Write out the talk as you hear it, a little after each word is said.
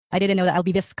I didn't know that I'll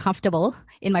be this comfortable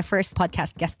in my first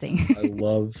podcast guesting. I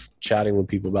love chatting with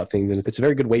people about things, and it's a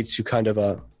very good way to kind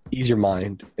of ease your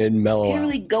mind and mellow out. You can't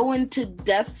really go into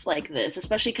depth like this,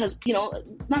 especially because,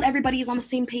 not everybody is on the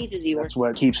same page as you. That's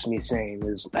what keeps me sane,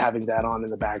 is having that on in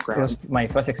the background. It was my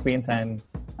first experience, and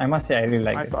I must say I really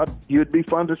liked it. I thought you'd be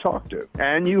fun to talk to,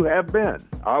 and you have been.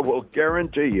 I will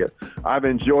guarantee you, I've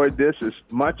enjoyed this as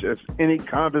much as any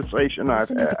conversation I've had.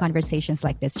 Listening to conversations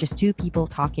like this, just two people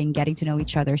talking, getting to know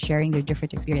each other, sharing their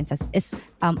different experiences, is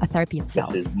a therapy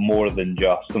itself. This is more than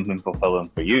just something fulfilling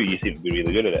for you. You seem to be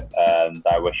really good at it, and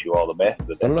I wish you all the best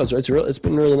with it. I don't know, it's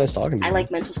been really nice talking to you. I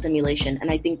like mental stimulation, and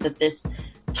I think that this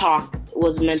talk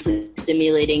was mentally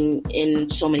stimulating in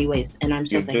so many ways, and I'm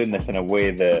so You're doing this in a way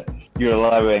that you're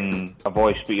allowing a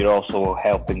voice, but you're also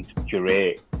helping to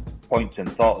curate points and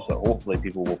thoughts that hopefully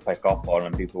people will pick up on,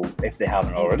 and people, if they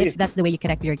haven't already. If that's the way you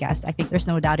connect with your guests, I think there's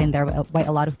no doubt in there why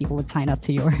a lot of people would sign up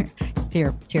to your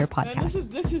podcast. Man,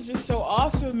 this is just so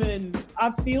awesome, and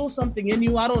I feel something in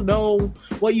you. I don't know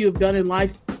what you have done in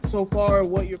life so far,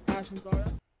 what your passions are.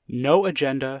 No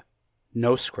agenda,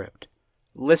 no script.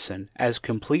 Listen as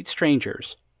complete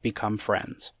strangers become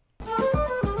friends.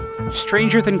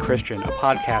 Stranger Than Christian, a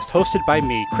podcast hosted by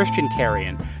me, Christian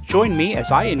Carrion. Join me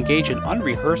as I engage in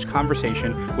unrehearsed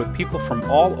conversation with people from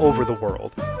all over the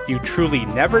world. You truly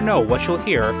never know what you'll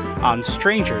hear on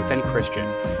Stranger Than Christian.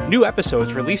 New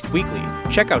episodes released weekly.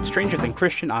 Check out Stranger Than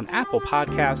Christian on Apple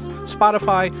Podcasts,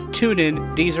 Spotify,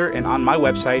 TuneIn, Deezer, and on my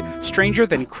website,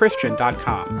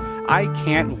 strangerthanchristian.com. I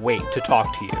can't wait to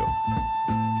talk to you.